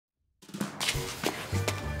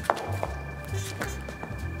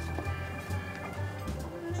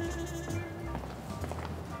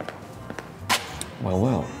Well,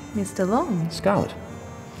 well. Mr. Long. Scarlett.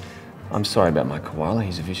 I'm sorry about my koala.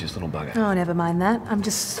 He's a vicious little bugger. Oh, never mind that. I'm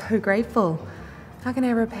just so grateful. How can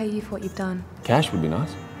I repay you for what you've done? Cash would be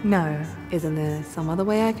nice. No. Isn't there some other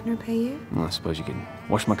way I can repay you? Well, I suppose you could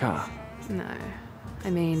wash my car. No. I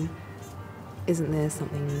mean, isn't there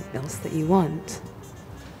something else that you want?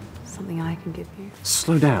 Something I can give you?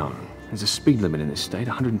 Slow down. There's a speed limit in this state,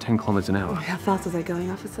 110 kilometers an hour. How fast is that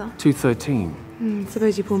going, officer? 213.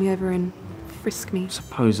 Suppose you pull me over and frisk me.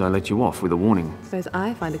 Suppose I let you off with a warning. Suppose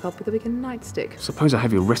I find a cop with a big nightstick. Suppose I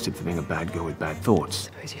have you arrested for being a bad girl with bad thoughts.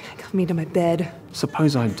 Suppose you handcuff me to my bed.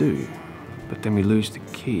 Suppose I do. But then we lose the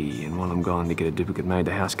key, and while I'm gone to get a duplicate made,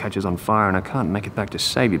 the house catches on fire and I can't make it back to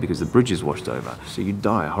save you because the bridge is washed over. So you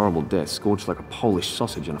die a horrible death, scorched like a Polish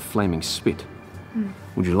sausage on a flaming spit.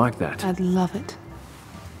 Would you like that? I'd love it.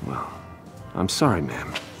 Well, I'm sorry,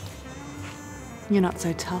 ma'am. You're not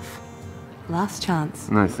so tough. Last chance.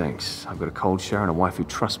 No thanks. I've got a cold shower and a wife who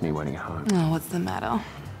trusts me waiting at home. Oh, what's the matter?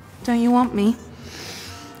 Don't you want me?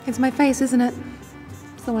 It's my face, isn't it?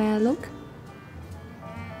 It's the way I look.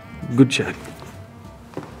 Good chat.